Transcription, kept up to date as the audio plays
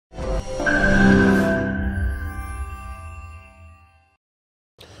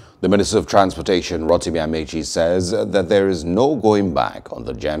The Minister of Transportation, Rotimi Amaechi, says that there is no going back on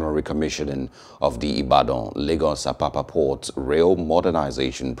the general recommissioning of the Ibadan-Lagos-Apapa Ports Rail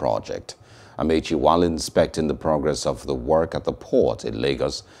modernization project. Amaechi, while inspecting the progress of the work at the port in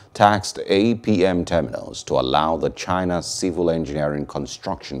Lagos, tasked APM Terminals to allow the China Civil Engineering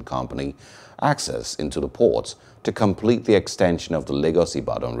Construction Company access into the port to complete the extension of the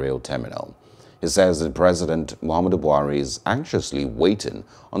Lagos-Ibadan Rail Terminal. He says that President Muhammadu Buhari is anxiously waiting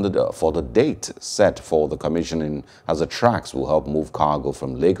for the date set for the commissioning, as the tracks will help move cargo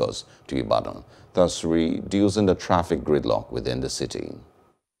from Lagos to Ibadan, thus reducing the traffic gridlock within the city.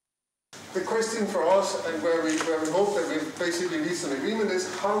 The question for us, and where we hope that we'll basically reach an agreement,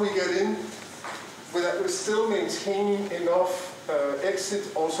 is how we get in without still maintaining enough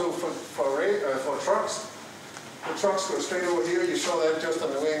exit also for trucks. The trucks go straight over here. You saw that just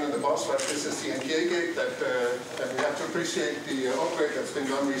on the way in the bus, right? This is the NGA gate that we have to appreciate the upgrade that's been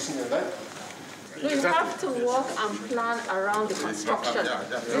done recently in that. We have to work and plan around the construction.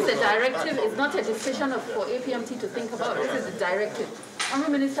 This is a directive. It's not a decision for APMT to think about. This is a directive.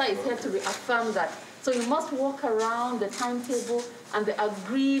 Honourable Minister is here to reaffirm that. So you must walk around the timetable and the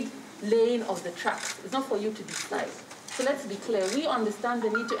agreed lane of the tracks. It's not for you to decide. So let's be clear. We understand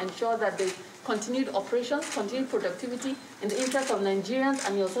the need to ensure that the continued operations, continued productivity in the interest of Nigerians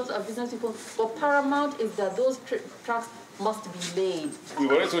and yourselves as business people. But paramount is that those tracks must be laid.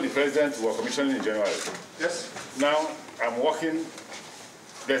 We've already told the President we are commissioning in January. Yes. Now I'm working,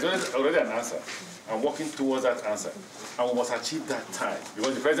 there's already an answer. I'm working towards that answer. And we must achieve that time.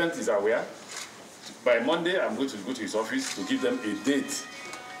 Because the President is aware. By Monday, I'm going to go to his office to give them a date.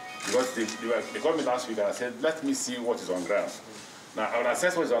 Because they called me last week and I said, let me see what is on ground. Now, I will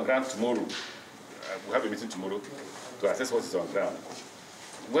assess what is on ground tomorrow. We have a meeting tomorrow to assess what is on ground.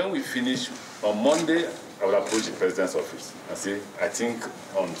 When we finish, on Monday, I will approach the President's office and say, I think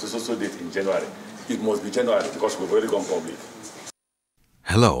on so date in January. It must be January because we've already gone public.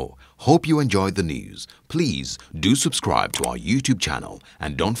 Hello, hope you enjoyed the news. Please do subscribe to our YouTube channel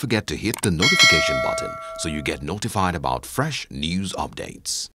and don't forget to hit the notification button so you get notified about fresh news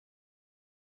updates.